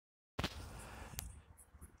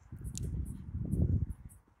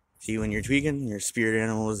See, when you're tweaking, your spirit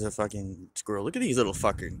animal is a fucking squirrel. Look at these little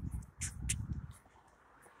fuckers.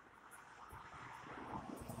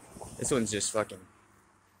 This one's just fucking...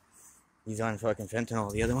 He's on fucking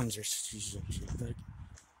fentanyl. The other ones are... She's like,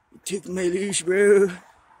 you took my leash, bro.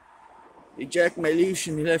 They jacked my leash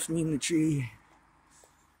and they left me in the tree.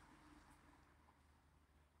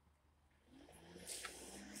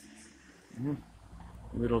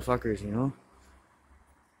 Little fuckers, you know?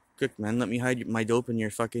 Quick, man, let me hide my dope in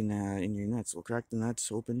your fucking, in your nuts. We'll crack the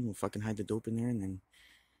nuts open, we'll fucking hide the dope in there, and then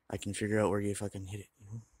I can figure out where you fucking hit it, you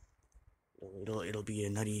know? It'll be a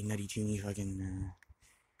nutty toony fucking,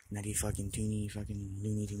 nutty fucking toony fucking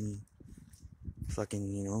loony toony.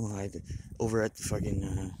 Fucking, you know, over at the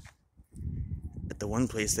fucking, at the one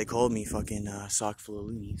place they called me fucking, sock full of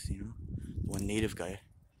loonies, you know? One native guy.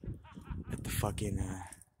 At the fucking,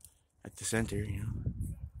 at the center, you know?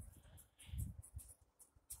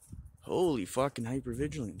 Holy fucking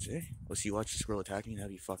hypervigilance, eh? Well, see, watch the squirrel attack me,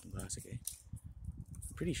 that'd be fucking classic, eh?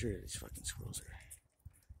 I'm pretty sure these fucking squirrels are...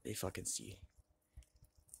 They fucking see.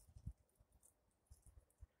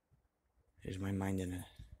 Here's my mind in a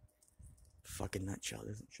fucking nutshell.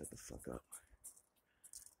 Doesn't shut the fuck up.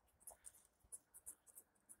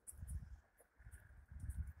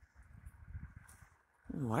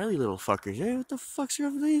 Wily little fuckers, eh? What the fuck's your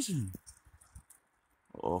revelation?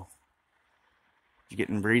 Oh. You're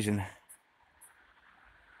getting brazen.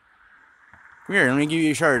 Come here, let me give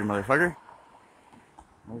you a shard, motherfucker.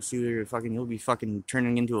 We'll see where you'll be fucking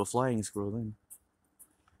turning into a flying squirrel then.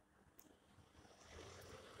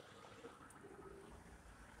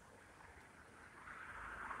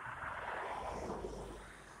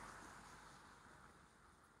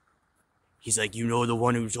 He's like, you know, the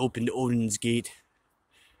one who's opened Odin's gate.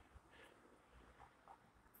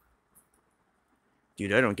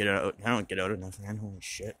 Dude, I don't get out enough, man. Holy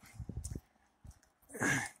shit.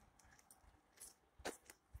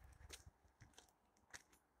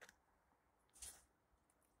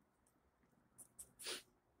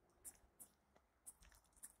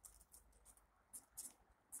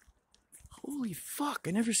 Holy fuck,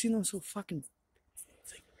 I never seen them so fucking...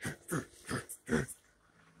 It's like...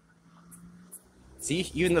 See,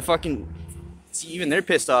 even the fucking... See, even they're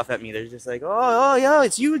pissed off at me. They're just like, oh, yeah,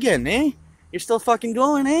 it's you again, eh? You're still fucking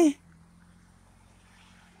going, eh?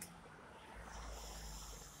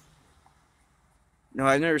 No,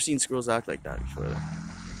 I've never seen squirrels act like that before, though.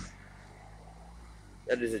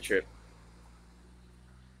 That is a trip.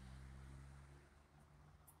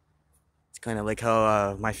 It's kind of like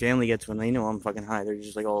how my family gets when they know I'm fucking high. They're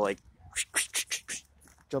just like all like...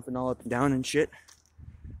 jumping all up and down and shit.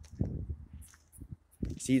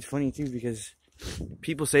 See, it's funny too because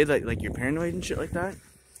people say that like you're paranoid and shit like that,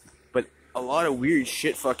 but a lot of weird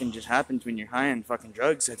shit fucking just happens when you're high on fucking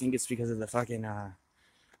drugs. I think it's because of the fucking what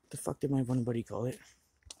the fuck did my one buddy call it?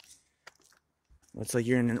 Well, it's like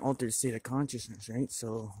you're in an altered state of consciousness, right?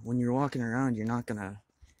 So when you're walking around, you're not gonna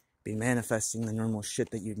be manifesting the normal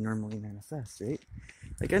shit that you'd normally manifest, right?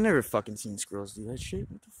 Like I never fucking seen squirrels do that shit.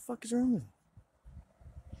 What the fuck is wrong with them?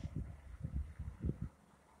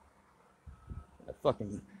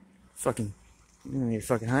 Fucking, you know, you're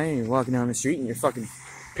fucking high and you're walking down the street and you're fucking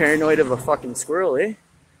paranoid of a fucking squirrel, eh?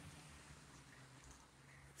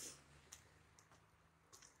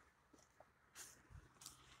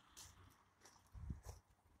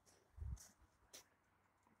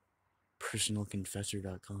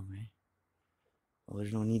 Personalconfessor.com, eh? Well,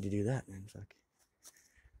 there's no need to do that, man, fuck.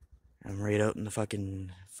 I'm right out in the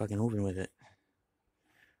fucking open with it.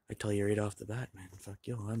 I tell you right off the bat, man, fuck,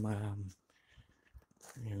 yo, I'm,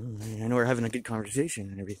 you know, I know we're having a good conversation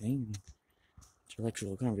and everything,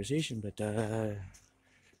 intellectual conversation, but,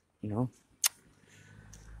 you know,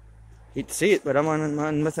 hate to say it, but I'm on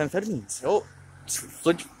methamphetamines. Oh,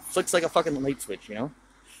 flicks like a fucking light switch, you know?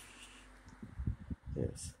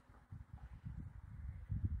 Yes.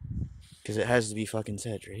 Because it has to be fucking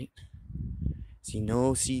said, right? See,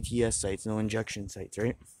 no CTS sites, no injection sites,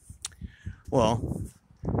 right? Well,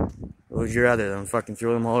 what would you rather them fucking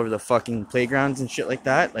throw them all over the fucking playgrounds and shit like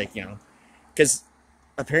that? Like, you know, because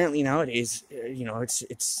apparently nowadays, you know,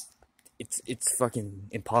 it's fucking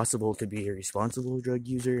impossible to be a responsible drug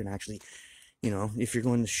user and actually, you know, if you're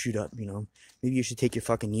going to shoot up, you know, maybe you should take your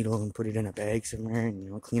fucking needle and put it in a bag somewhere and,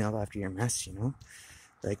 you know, clean up after your mess, you know?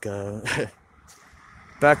 Like,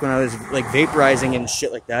 back when I was, like, vaporizing and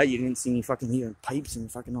shit like that, you didn't see me fucking leaving pipes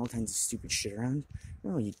and fucking all kinds of stupid shit around.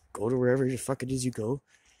 No, you go to wherever the fuck it is you go,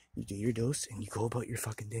 you do your dose, and you go about your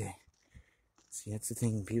fucking day. See, that's the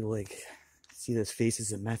thing, people, like, see those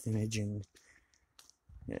faces of meth image, and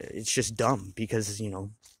it's just dumb, because, you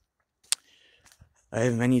know, I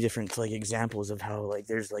have many different like examples of how like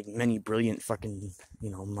there's like many brilliant fucking, you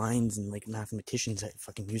know, minds and like mathematicians that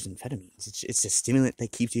fucking use amphetamines. It's a stimulant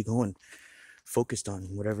that keeps you going, focused on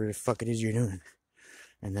whatever the fuck it is you're doing.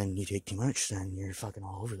 And then you take too much, then you're fucking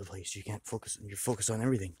all over the place. You can't focus. You're focused on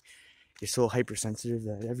everything. You're so hypersensitive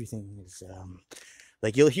that everything is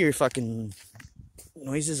like you'll hear fucking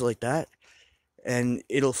noises like that, and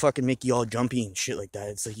it'll fucking make you all jumpy and shit like that.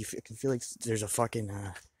 It's like you can feel like there's a fucking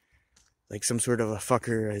like some sort of a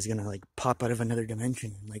fucker is gonna like pop out of another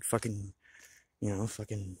dimension and like fucking, you know,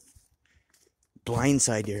 fucking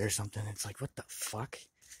blindside you or something. It's like, what the fuck,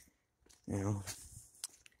 you know?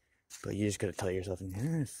 But you just gotta tell yourself,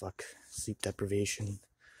 fuck, sleep deprivation,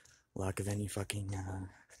 lack of any fucking,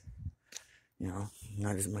 you know,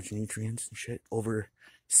 not as much nutrients and shit, over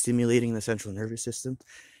stimulating the central nervous system.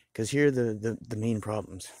 Because here are the main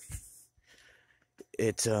problems.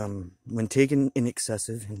 It's, when taken in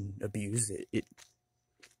excessive and abused, it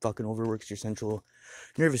fucking overworks your central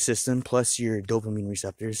nervous system, plus your dopamine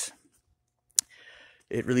receptors.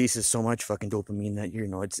 It releases so much fucking dopamine that, you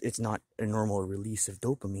know, it's not a normal release of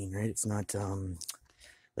dopamine, right? It's not,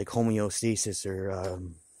 like homeostasis or,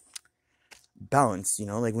 balance, you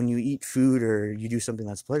know? Like when you eat food or you do something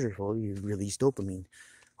that's pleasurable, you release dopamine.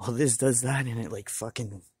 Well, this does that, and it like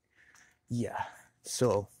fucking, yeah.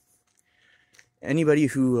 So, anybody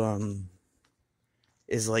who,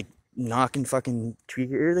 is like knocking fucking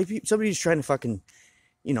trigger, or like somebody's trying to fucking,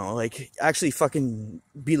 you know, like actually fucking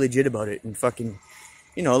be legit about it and fucking,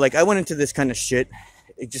 you know, like I went into this kind of shit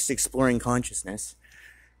just exploring consciousness,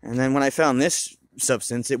 and then when I found this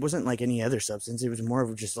substance, it wasn't like any other substance. It was more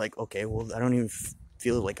of just like, okay, well, I don't even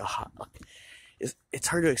feel like a high. It's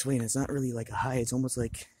hard to explain. It's not really like a high. It's almost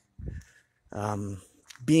like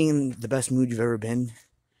being in the best mood you've ever been,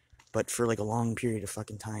 but for like a long period of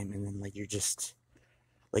fucking time, and then like you're just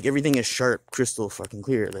like everything is sharp, crystal fucking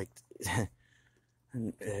clear, like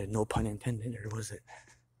no pun intended, or was it?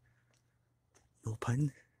 No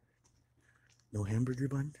pun? No hamburger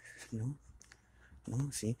bun? No?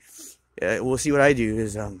 See? Well, see, what I do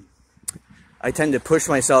is I tend to push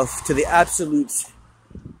myself to the absolute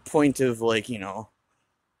point of like, you know,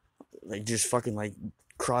 like just fucking like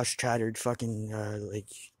cross-chattered fucking like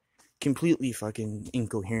completely fucking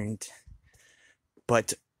incoherent,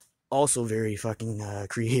 but also very fucking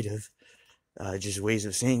creative just ways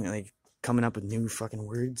of saying it, like coming up with new fucking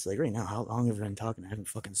words. Like right now, how long have I been talking? I haven't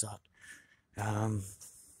fucking stopped.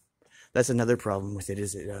 That's another problem with it,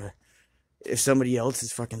 is it if somebody else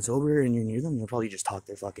is fucking sober and you're near them, you'll probably just talk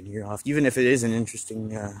their fucking ear off, even if it is an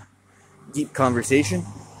interesting deep conversation.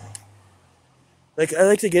 Like I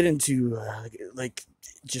like to get into like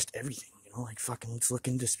just everything, you know, like fucking let's look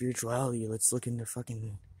into spirituality, let's look into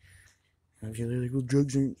fucking, if you're like, well,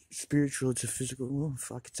 drugs aren't spiritual, it's a physical. Well,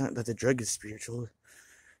 fuck, it's not that the drug is spiritual.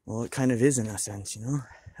 Well, it kind of is in a sense, you know.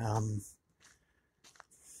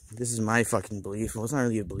 This is my fucking belief. Well, it's not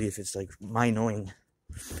really a belief, it's like my knowing.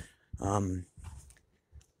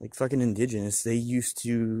 Like fucking indigenous, they used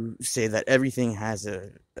to say that everything has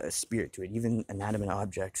a spirit to it, even inanimate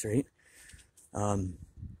objects, right?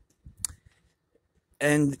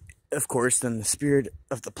 And of course, then the spirit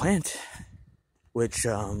of the plant, which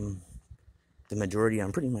the majority,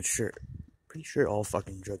 I'm pretty sure all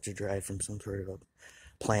fucking drugs are derived from some sort of a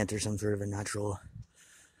plant or some sort of a natural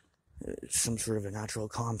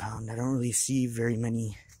compound. I don't really see very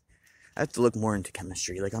many. I have to look more into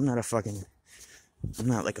chemistry. Like I'm not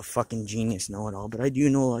like a fucking genius know-it-all, but I do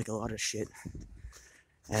know like a lot of shit.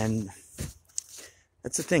 And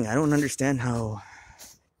that's the thing. I don't understand how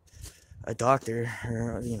a doctor,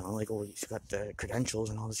 or, you know, like, oh, he's got the credentials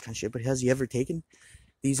and all this kind of shit, but has he ever taken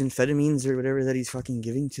these amphetamines or whatever that he's fucking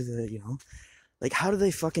giving to the, you know, like, how do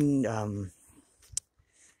they fucking, you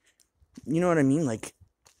know what I mean? Like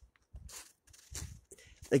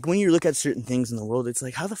when you look at certain things in the world, it's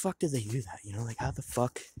like, how the fuck did they do that? You know, like, how the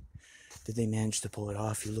fuck did they manage to pull it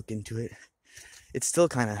off? You look into it, it's still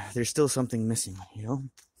kind of, there's still something missing, you know?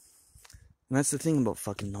 And that's the thing about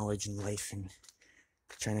fucking knowledge and life and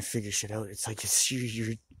trying to figure shit out. It's like, it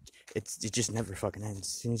just never fucking ends.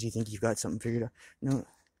 As soon as you think you've got something figured out, no,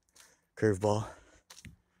 curveball.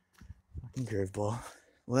 Fucking curveball.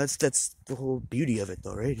 Well, that's the whole beauty of it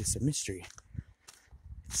though, right? It's a mystery.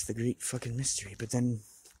 It's the great fucking mystery. But then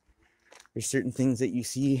there's certain things that you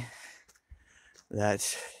see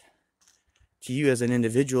that to you as an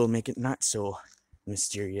individual make it not so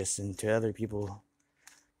mysterious, and to other people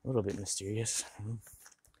a little bit mysterious.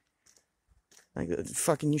 Like,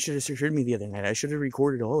 fucking, you should have heard me the other night. I should have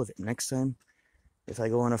recorded all of it. Next time, if I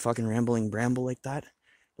go on a fucking rambling bramble like that,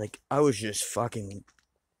 like, I was just fucking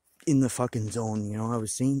in the fucking zone, you know? I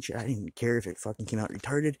was saying shit, I didn't care if it fucking came out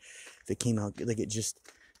retarded, if it came out, like, it just,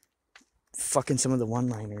 fucking some of the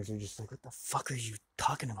one-liners are just like, what the fuck are you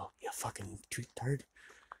talking about, you fucking retard?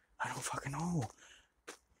 I don't fucking know.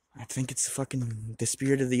 I think it's fucking the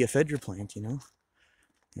spirit of the ephedra plant, you know?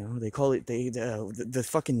 You know, they call it, the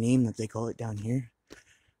fucking name that they call it down here,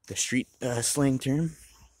 the street slang term,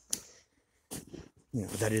 you know,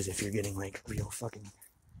 that is if you're getting, like, real fucking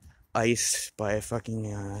ice by a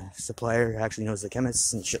fucking supplier who actually knows the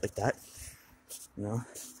chemists and shit like that, you know?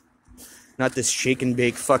 Not this shake and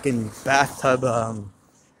bake fucking bathtub,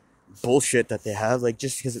 bullshit that they have. Like,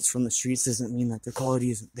 just because it's from the streets doesn't mean that the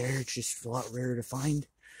quality isn't there. It's just a lot rarer to find.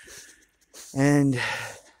 And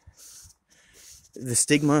the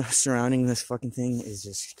stigma surrounding this fucking thing is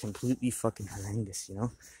just completely fucking horrendous, you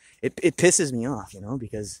know? It pisses me off, you know,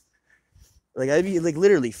 because, like, I'd be, like,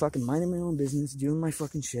 literally fucking minding my own business, doing my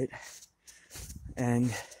fucking shit,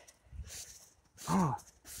 and, oh,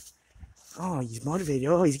 he's motivated,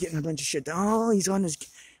 oh, he's getting a bunch of shit, he's on his,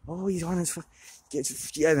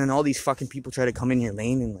 yeah, and then all these fucking people try to come in your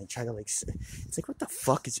lane and, like, try to, like, it's like, what the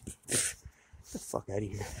fuck is, get the fuck out of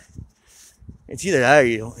here. It's either that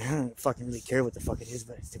or I don't fucking really care what the fuck it is,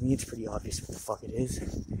 but to me it's pretty obvious what the fuck it is.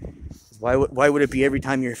 Why would it be every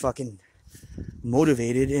time you're fucking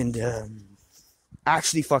motivated and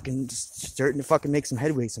actually fucking starting to fucking make some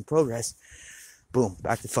headway, some progress, boom,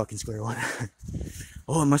 back to fucking square one.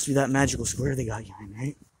 Oh, it must be that magical square they got you in,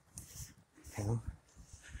 right? You know?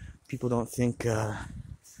 People don't think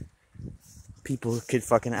people could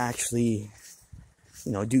fucking actually,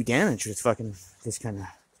 you know, do damage with fucking this kind of,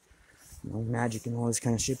 you know, magic and all this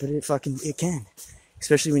kind of shit, but it can.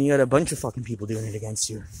 Especially when you got a bunch of fucking people doing it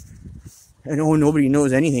against you. And nobody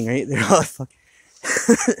knows anything, right? They're all fucking...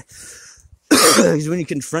 Because when you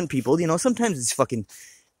confront people, you know, sometimes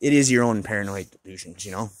it is your own paranoid delusions,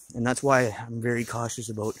 you know? And that's why I'm very cautious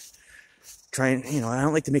about trying, you know, I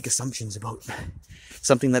don't like to make assumptions about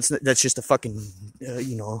something that's just a fucking,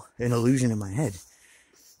 you know, an illusion in my head.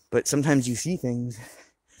 But sometimes you see things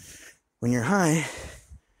when you're high,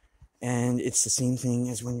 and it's the same thing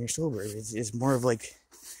as when you're sober. It's more of like,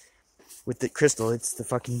 with the crystal, it's the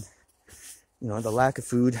fucking, you know, the lack of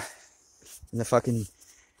food, and the fucking,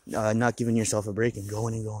 not giving yourself a break, and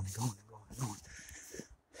going and going and going and going and going.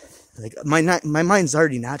 Like, my mind's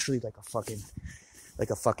already naturally like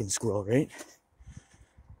a fucking squirrel, right?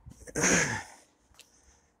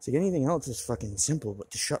 It's like anything else is fucking simple, but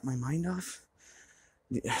to shut my mind off,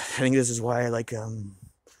 I think this is why I like,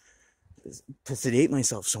 to sedate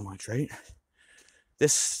myself so much, right?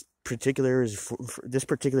 This particular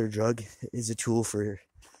drug is a tool for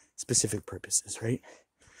specific purposes, right?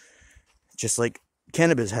 Just like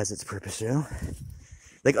cannabis has its purpose, you know?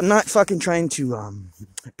 Like, I'm not fucking trying to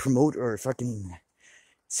promote or fucking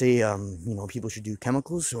say, you know, people should do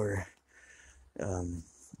chemicals or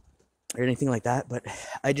anything like that, but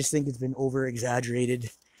I just think it's been over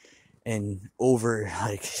exaggerated and over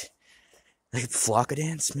like flock a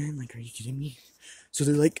dance, man. Like, are you kidding me? So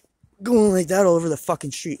they're like going like that all over the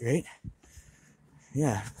fucking street, right?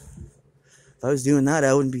 Yeah. If I was doing that,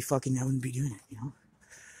 I wouldn't be doing it, you know?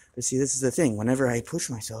 But see, this is the thing. Whenever I push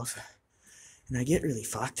myself and I get really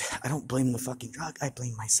fucked, I don't blame the fucking drug. I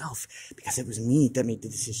blame myself, because it was me that made the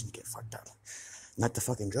decision to get fucked up, not the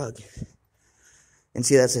fucking drug. And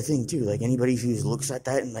see, that's the thing too. Like, anybody who looks at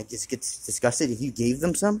that and like just gets disgusted, if you gave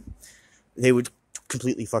them some, they would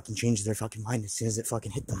completely fucking change their fucking mind as soon as it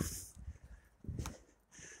fucking hit them.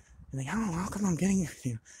 And like, oh, how come I'm getting,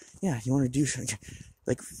 you know, yeah, you want to do something.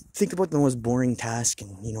 Like, think about the most boring task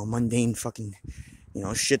and, you know, mundane fucking, you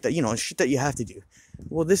know, shit that you have to do.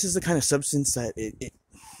 Well, this is the kind of substance that it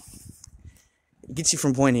gets you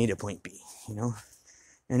from point A to point B, you know?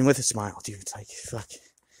 And with a smile, dude. It's like, fuck.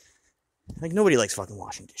 Like, nobody likes fucking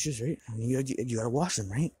washing dishes, right? I mean, you gotta wash them,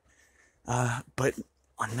 right? But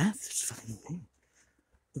on meth, it's fucking, hey,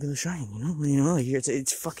 look at the shine, you know? You know, like,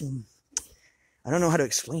 it's fucking, I don't know how to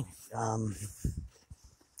explain it.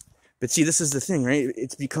 But see, this is the thing, right?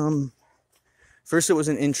 It's become, first it was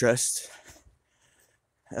an interest,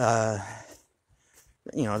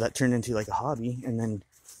 you know, that turned into like a hobby, and then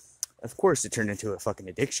of course it turned into a fucking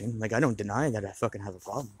addiction. Like, I don't deny that I fucking have a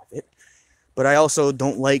problem with it, but I also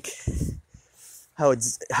don't like how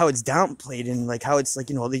it's downplayed, and like how it's like,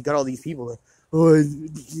 you know, they got all these people like, oh,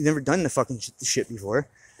 you've never done the fucking shit before,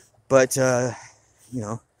 but you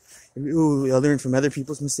know, ooh, I learned from other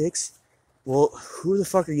people's mistakes. Well, who the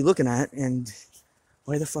fuck are you looking at, and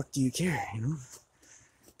why the fuck do you care, you know?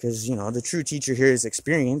 Because, you know, the true teacher here is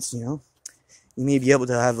experience, you know? You may be able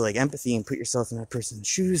to have, like, empathy and put yourself in that person's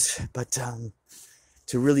shoes, but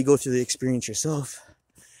to really go through the experience yourself,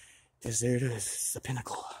 is there it is. It's the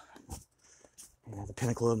pinnacle. The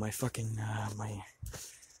pinnacle of my fucking, my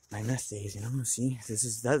meth days, you know? See, this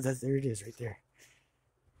is, that, there it is right there.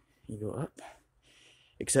 You go up.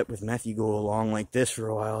 Except with meth, you go along like this for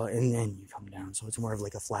a while, and then you come down. So it's more of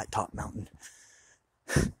like a flat top mountain.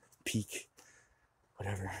 Peak.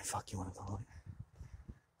 Whatever the fuck you want to call it.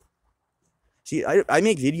 See, I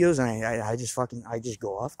make videos, and I just fucking, I just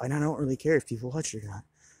go off. And I don't really care if people watch it or not.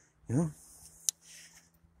 You know?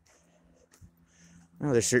 I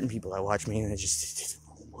know there's certain people that watch me, and I just,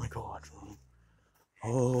 oh my god.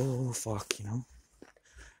 Oh, fuck, you know?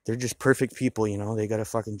 They're just perfect people, you know? They gotta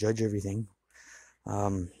fucking judge everything.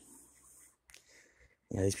 Yeah,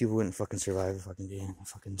 these people wouldn't fucking survive a fucking day in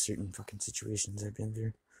fucking certain fucking situations I've been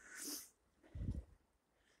through.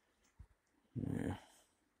 Yeah.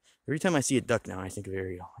 Every time I see a duck now, I think of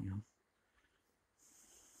Ariel, you know?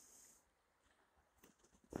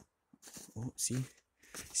 Oh, see?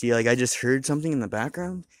 See, like, I just heard something in the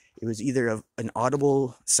background. It was either an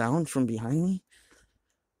audible sound from behind me.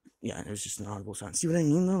 Yeah, it was just an audible sound. See what I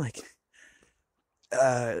mean, though? Like,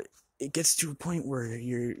 it gets to a point where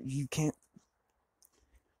you can't,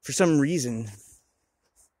 for some reason,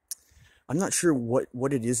 I'm not sure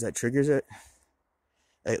what it is that triggers it.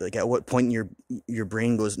 Like, at what point your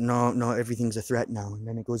brain goes, no, everything's a threat now, and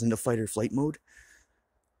then it goes into fight or flight mode.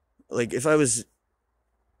 Like, if I was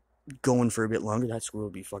going for a bit longer, that squirrel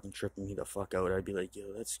would be fucking tripping me the fuck out. I'd be like,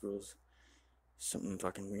 yo, that squirrel's something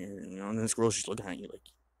fucking weird, you know? And then the squirrel's just looking at you like,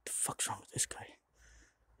 the fuck's wrong with this guy?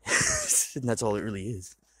 And that's all it really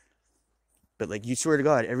is. But, like, you swear to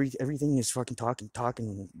God, everything is fucking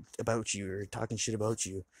talking about you, or talking shit about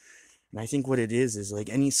you. And I think what it is like,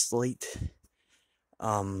 any slight,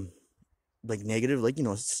 like, negative, like, you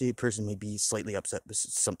know, say a person may be slightly upset with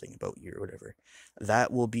something about you or whatever,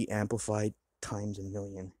 that will be amplified times a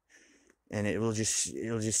million. And it'll just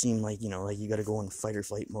seem like, you know, like you gotta go in fight or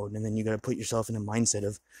flight mode, and then you gotta put yourself in a mindset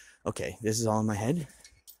of, okay, this is all in my head.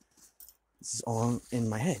 This is all in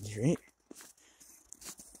my head, right?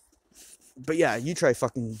 But yeah, you try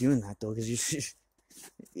fucking doing that, though, because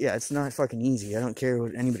yeah, it's not fucking easy. I don't care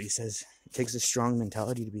what anybody says. It takes a strong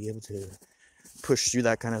mentality to be able to push through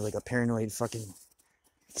that kind of like a paranoid fucking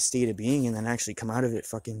state of being, and then actually come out of it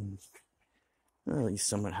fucking, well, at least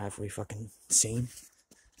somewhat halfway fucking sane.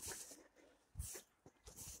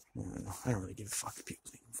 I don't know. I don't really give a fuck if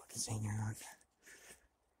people think I'm fucking sane or not.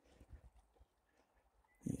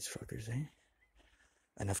 These fuckers, eh?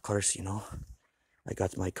 And of course, you know, I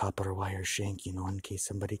got my copper wire shank, you know, in case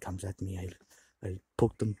somebody comes at me, I'll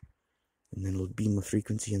poke them, and then it'll beam a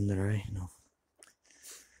frequency in their eye, you know.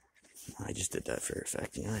 I just did that for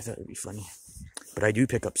effect, you know, I thought it'd be funny. But I do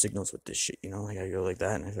pick up signals with this shit, you know, like I go like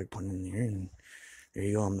that, and I like put it in the air, and there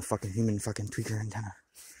you go, I'm the fucking human fucking tweaker antenna.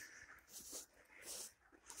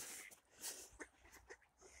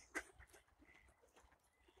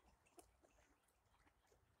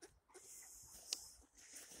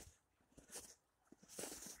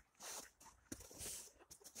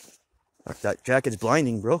 Fuck, that jacket's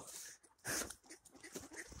blinding, bro.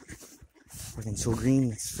 Fucking so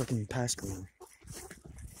green, it's fucking past green.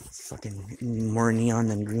 It's fucking more neon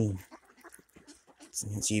than green.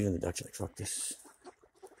 It's even the ducks are like, fuck this.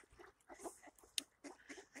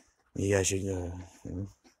 Maybe I should, you know,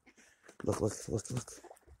 look.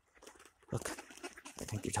 I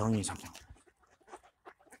think you're telling me something.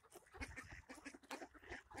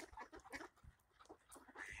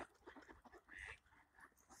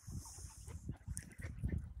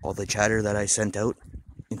 All the chatter that I sent out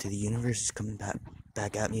into the universe is coming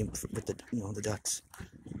back at me with the, you know, the ducks.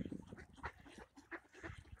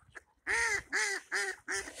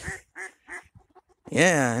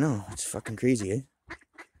 Yeah, I know. It's fucking crazy, eh?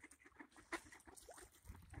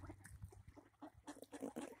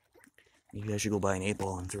 Maybe I should go buy an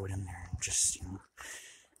 8-ball and throw it in there. Just,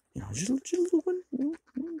 you know, just a little one.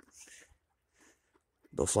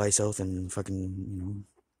 They'll fly south and fucking, you know,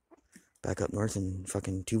 back up north in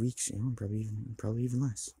fucking 2 weeks, you know, probably even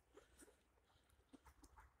less.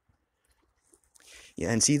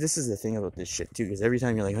 Yeah, and see, this is the thing about this shit, too, because every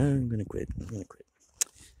time you're like, oh, I'm gonna quit.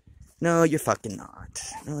 No, you're fucking not.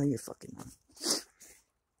 And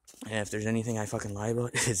if there's anything I fucking lie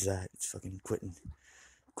about, it's that. It's fucking quitting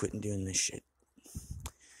doing this shit.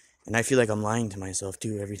 And I feel like I'm lying to myself,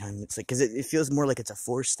 too, every time. It's like, because it feels more like it's a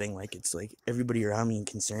forced thing, like it's like everybody around me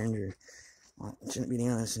concerned, or, well, I shouldn't be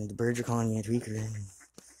doing this, and the birds are calling me a tweaker, and,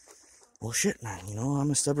 well, shit, man, you know,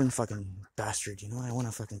 I'm a stubborn fucking bastard, you know, I want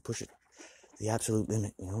to fucking push it to the absolute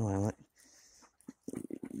limit, you know,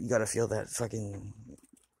 you gotta feel that fucking,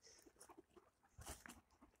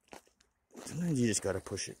 sometimes you just gotta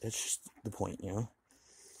push it, that's just the point, you know,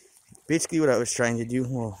 basically what I was trying to do,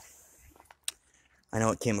 well, I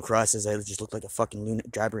know it came across as I just looked like a fucking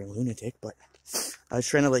jabbering lunatic, but I was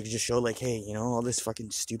trying to, like, just show, like, hey, you know, all this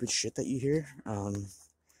fucking stupid shit that you hear,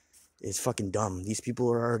 is fucking dumb. These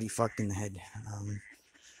people are already fucked in the head.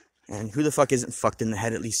 And who the fuck isn't fucked in the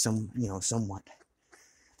head, at least somewhat?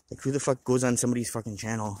 Like, who the fuck goes on somebody's fucking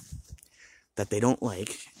channel that they don't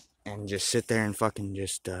like and just sit there and fucking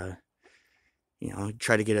just,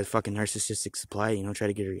 try to get a fucking narcissistic supply, try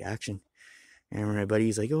to get a reaction. And my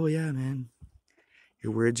buddy's like, oh yeah, man,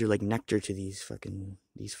 your words are like nectar to these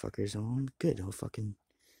fuckers. Oh, good. I'll fucking,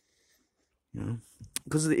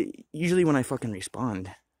 because usually when I fucking respond,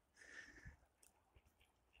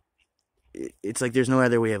 it's like there's no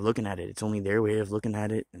other way of looking at it. It's only their way of looking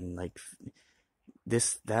at it, and like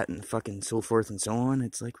this, that, and fucking so forth and so on.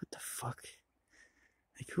 It's like, what the fuck?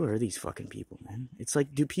 Like, who are these fucking people, man? It's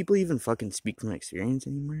like, do people even fucking speak from experience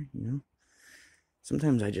anymore,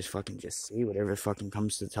 Sometimes I just fucking just say whatever fucking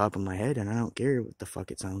comes to the top of my head, and I don't care what the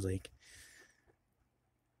fuck it sounds like.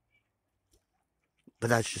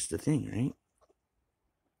 But that's just the thing, right?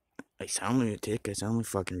 I sound lunatic, I sound like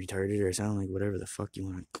fucking retarded, or I sound like whatever the fuck you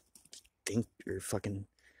want to think or fucking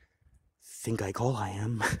think I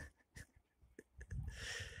am.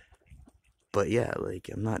 But yeah, like,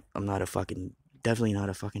 I'm not a fucking, definitely not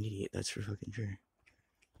a fucking idiot, that's for fucking sure.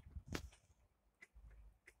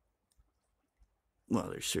 Well,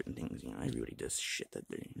 there's certain things, everybody does shit that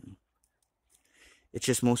they're, it's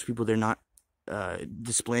just most people, they're not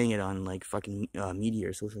displaying it on, like, fucking media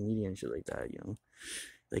or social media and shit like that,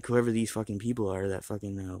 Like, whoever these fucking people are that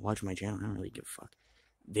fucking watch my channel, I don't really give a fuck.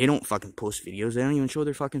 They don't fucking post videos, they don't even show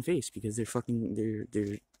their fucking face, because they're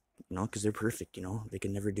because they're perfect, They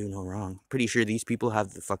can never do no wrong. Pretty sure these people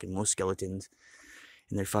have the fucking most skeletons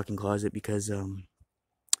in their fucking closet, because,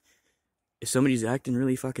 if somebody's acting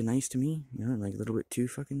really fucking nice to me, like a little bit too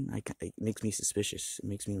fucking, it makes me suspicious. It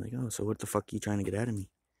makes me like, oh, so what the fuck are you trying to get out of me?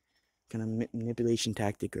 What kind of manipulation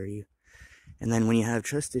tactic are you? And then when you have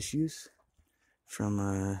trust issues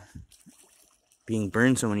from being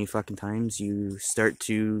burned so many fucking times, you start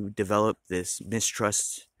to develop this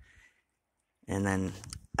mistrust, and then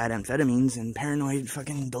add amphetamines and paranoid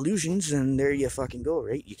fucking delusions, and there you fucking go,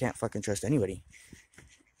 right? You can't fucking trust anybody.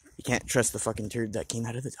 You can't trust the fucking turd that came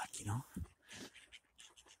out of the duck,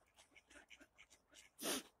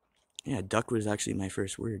 Yeah, duck was actually my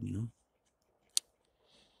first word,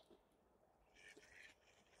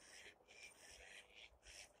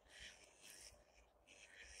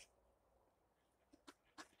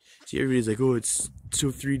 See, everybody's like, oh, it's so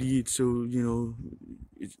 3D, it's so,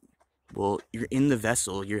 well, you're in the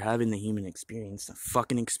vessel, you're having the human experience, to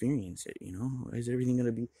fucking experience it, Why is everything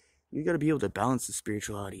gonna be, you gotta be able to balance the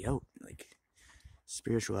spirituality out, like,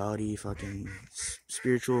 spirituality, fucking,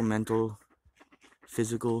 spiritual, mental,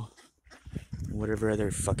 physical, whatever other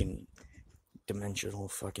fucking dimensional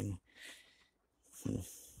fucking,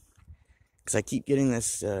 because I keep getting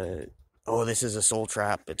this, oh, this is a soul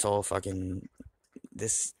trap, it's all fucking,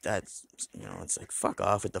 that's, it's like, fuck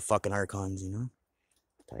off with the fucking archons,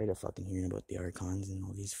 Tired of fucking hearing about the archons and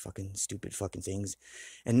all these fucking stupid fucking things,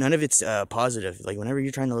 and none of it's positive. Like, whenever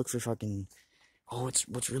you're trying to look for fucking, oh,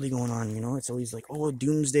 what's really going on, it's always like, oh,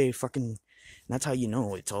 doomsday fucking, and that's how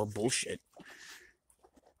it's all bullshit.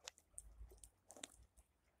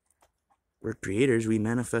 We're creators, we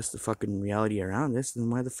manifest the fucking reality around us, then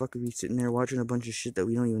why the fuck are we sitting there watching a bunch of shit that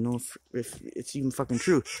we don't even know if it's even fucking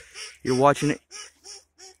true? You're watching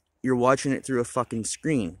it through a fucking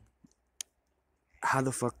screen. How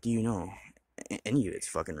the fuck do you know any of it's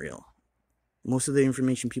fucking real? Most of the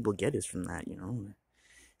information people get is from that,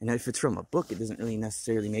 And if it's from a book, it doesn't really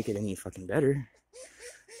necessarily make it any fucking better.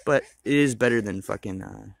 But it is better than fucking,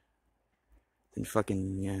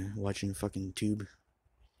 watching a fucking tube.